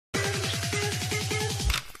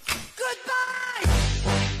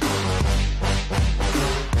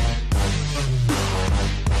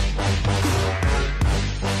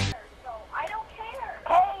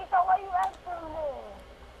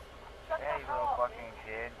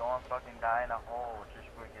kid. Go and fucking die in a hole.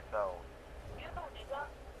 Just screw yourself.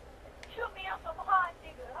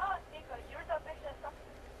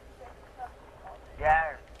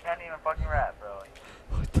 Yeah, can't even fucking rap, bro.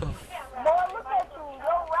 What the Boy, look at you.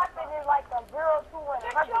 Your rapping is like a 0 to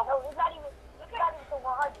 100. No, it's not even to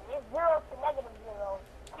 100. It's 0 to negative 0.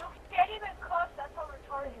 You can't even cuss. That's how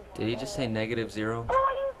retarded you are. Did he just say -0? Boy,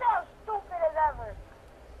 you sound stupid as ever.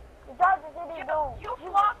 You thought this didn't do. You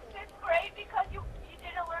flopped 5th grade because you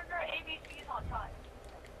didn't learn your ABCs on time.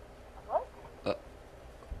 What?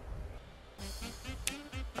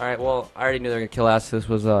 Alright, well, I already knew they were gonna kill ass. This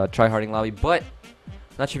was a tryharding lobby, but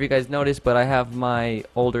not sure if you guys noticed, but I have my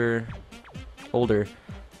older.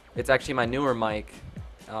 It's actually my newer mic.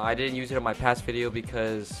 I didn't use it in my past video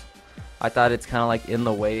because I thought it's kind of like in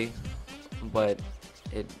the way, but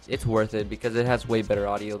it's worth it because it has way better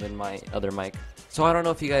audio than my other mic. So I don't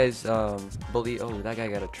know if you guys believe. Oh, that guy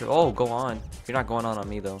got a trip. Oh, go on. You're not going on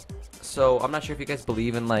me though. So I'm not sure if you guys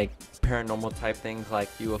believe in like paranormal type things like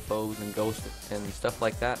UFOs and ghosts and stuff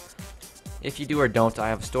like that. If you do or don't, I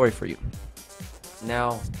have a story for you.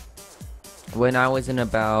 Now, when I was in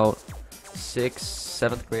about 6th,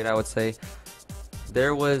 7th grade, I would say,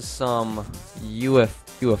 there was some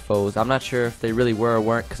UFOs. I'm not sure if they really were or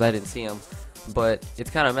weren't because I didn't see them, but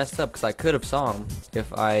it's kind of messed up because I could have saw them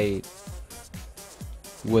if I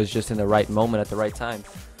was just in the right moment at the right time.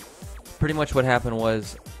 Pretty much what happened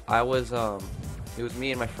was it was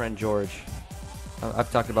me and my friend George.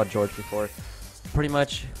 I've talked about George before. Pretty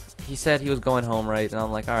much, he said he was going home, right? And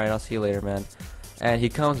I'm like, alright, I'll see you later, man. And he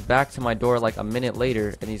comes back to my door like a minute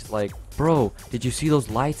later, and he's like, bro, did you see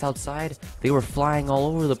those lights outside? They were flying all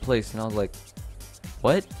over the place. And I was like,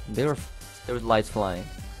 what? There was lights flying.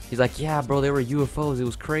 He's like, yeah, bro, they were UFOs. It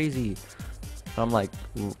was crazy. And I'm like,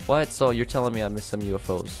 what? So you're telling me I missed some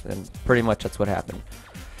UFOs? And pretty much that's what happened.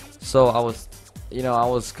 So I was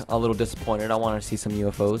a little disappointed. I wanted to see some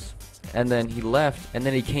UFOs. And then he left, and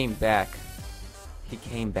then he came back. He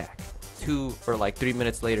came back 2 or like 3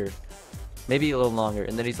 minutes later. Maybe a little longer.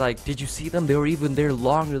 And then he's like, did you see them? They were even there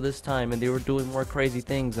longer this time, and they were doing more crazy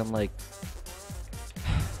things. I'm like,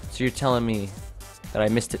 so you're telling me that I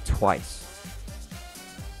missed it twice?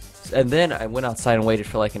 And then I went outside and waited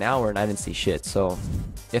for like an hour, and I didn't see shit. So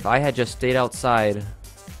if I had just stayed outside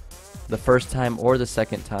the first time or the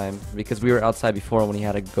second time, because we were outside before when he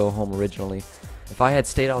had to go home originally, if I had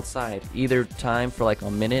stayed outside either time for like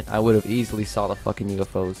a minute, I would have easily saw the fucking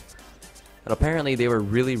UFOs. And apparently they were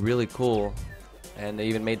really, really cool, and they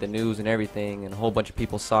even made the news and everything, and a whole bunch of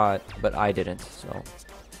people saw it, but I didn't.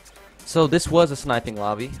 So this was a sniping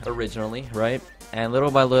lobby originally, right? And little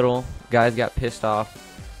by little, guys got pissed off,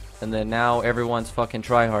 and then now everyone's fucking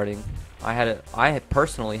tryharding. I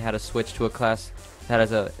personally had to switch to a class that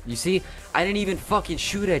has a. You see, I didn't even fucking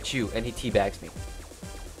shoot at you, and he teabags me.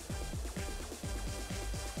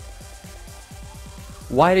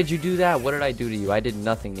 Why did you do that? What did I do to you? I did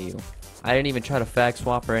nothing to you. I didn't even try to fag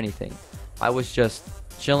swap or anything. I was just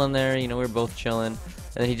chilling there, you know, we were both chilling,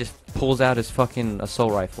 and then he just pulls out his fucking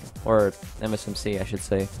assault rifle, or MSMC I should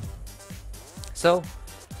say. So,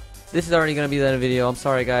 this is already going to be the end of the video. I'm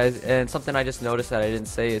sorry guys, and something I just noticed that I didn't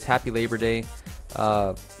say is Happy Labor Day.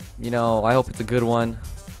 You know, I hope it's a good one.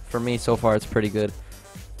 For me, so far it's pretty good.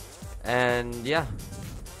 And yeah,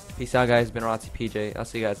 peace out guys, been RawT PJ. I'll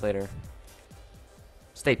see you guys later.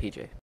 Stay PJ.